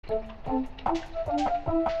Yeah,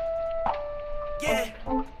 yeah,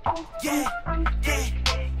 yeah,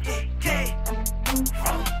 yeah,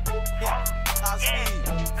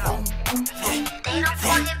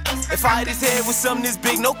 If I hit his head with something this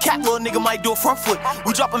big, no cap, little nigga might do a front flip.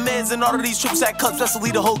 We dropping mans in all of these triple sack cups, that's to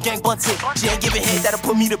lead the whole gang bunted. She ain't giving head, that'll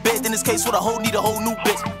put me to bed. In this case, with a hoe, need a whole new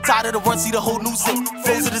bitch. Tired of the run, see the whole new sick.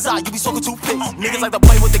 Foes of desire, you be soaking two picks. Niggas like to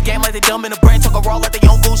play with the game like they dumb in the brain, talk a raw like they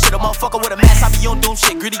own bullshit. A motherfucker with a mask, I be on doom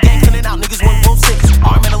shit. Gritty gang cleaning out, niggas want room six.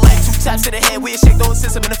 Arm in the leg, 2 taps to the head, weird shit, throwing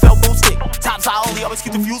system in the felt boom stick. Tops I only always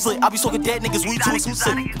keep the fuse lit. I be soaking dead niggas, we too sick.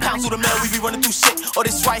 Pounds through the mail, we be running through shit. Oh,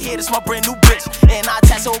 this right here, this my brand new bitch. And I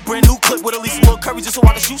attach a whole brand new clip with at least a little curry just so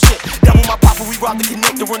I can shoot shit. Double my pop when we rob the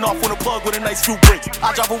connect to run off on a plug with a nice few bricks.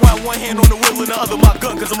 I drop around one hand on the wheel and the other my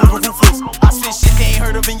gun, cause I'm living ruthless. I spit shit they ain't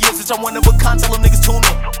heard of in years, since I'm one of a kind, tell them niggas tune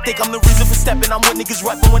in. Think I'm the reason for stepping, I'm what niggas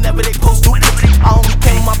reppin' whenever they post new pics. I only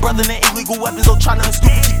pay my brother in illegal weapons, don't try to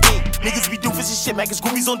unstupid you think. Niggas be doofus and shit, making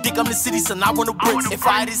groupies on dick, I'm the city, son, I run the bricks. If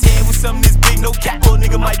I hit his head with something this big, no cap, little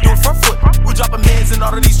nigga might do a front foot. We dropping mans in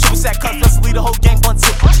all of these triple sack cups, that's to lead the whole gang bunted.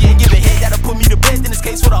 She ain't giving head, that'll put me to bed. In this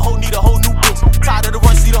case, for the hoe, need a whole new bitch. Tired of the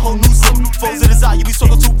run, see the whole new zip. Foes of desire, you be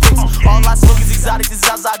soaking 2 picks. All I smoke is exotic, this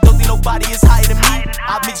Zaza, don't think nobody is higher than me.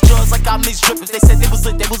 I mix drugs like I mix drip. If they said they was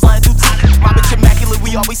lit, they was lying through teeth. My bitch immaculate,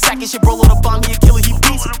 we always sacking shit, bro, on a bomb, he a killer, he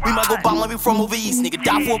beats. We might go bomb like we from over east. Nigga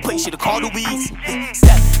die for a plate, shit, a call to weeds.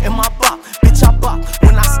 Step in my bop, bitch, I bop.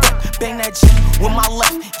 When I step, bang that G with my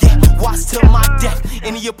left. Yeah, watch till my death.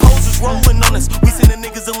 Any opposers rolling on us, we send the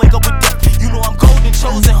niggas a link up with death. You know I'm golden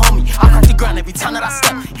chosen, homie. I crack the ground every time that I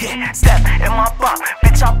step. Yeah, step in my bop,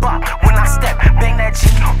 bitch, I bop. When I step, bang that G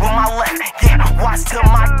with my left. Yeah, watch till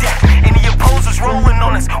my death. Any opposers rolling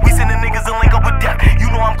on us, we send the niggas a link up with death. You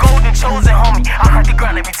know I'm golden chosen, homie. I crack the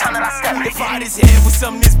ground every time that I step. If I hit his head with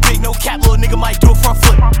something this big, no cap, little nigga might do a front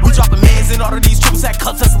flip. We dropping mans in all of these triple sack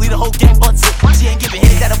cups, that's to lead the whole gang bunted. She ain't giving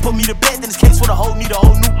head, that'll put me to bed. In this case, for the hoe, need a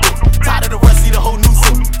whole new bitch. Tired of the rest, need a whole new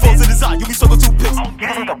zip. Foes of desire, you be soaking 2 picks.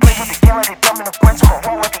 Niggas like to play with the game like they dumb in the brain, talk a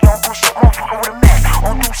raw like they own bullshit. Motherfucker with a mask,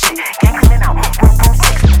 on new shit. Gang cleaning out, room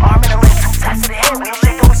 6. Arm in the leg, 2 taps to the head, weird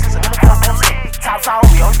shit, throw the system in the felt boom stick. Tops I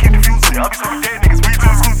only always keep the fuse lit. I be soaking dead niggas, we too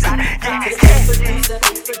exclusive. Yeah,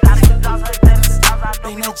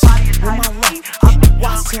 Bang that G with my left.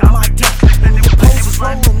 Watch till my death. And the opposers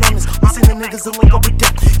rolling on us, we send the niggas a link up with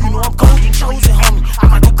death. You know I'm golden chosen, homie. I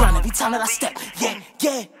ride the ground every time that I step. Yeah,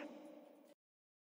 yeah.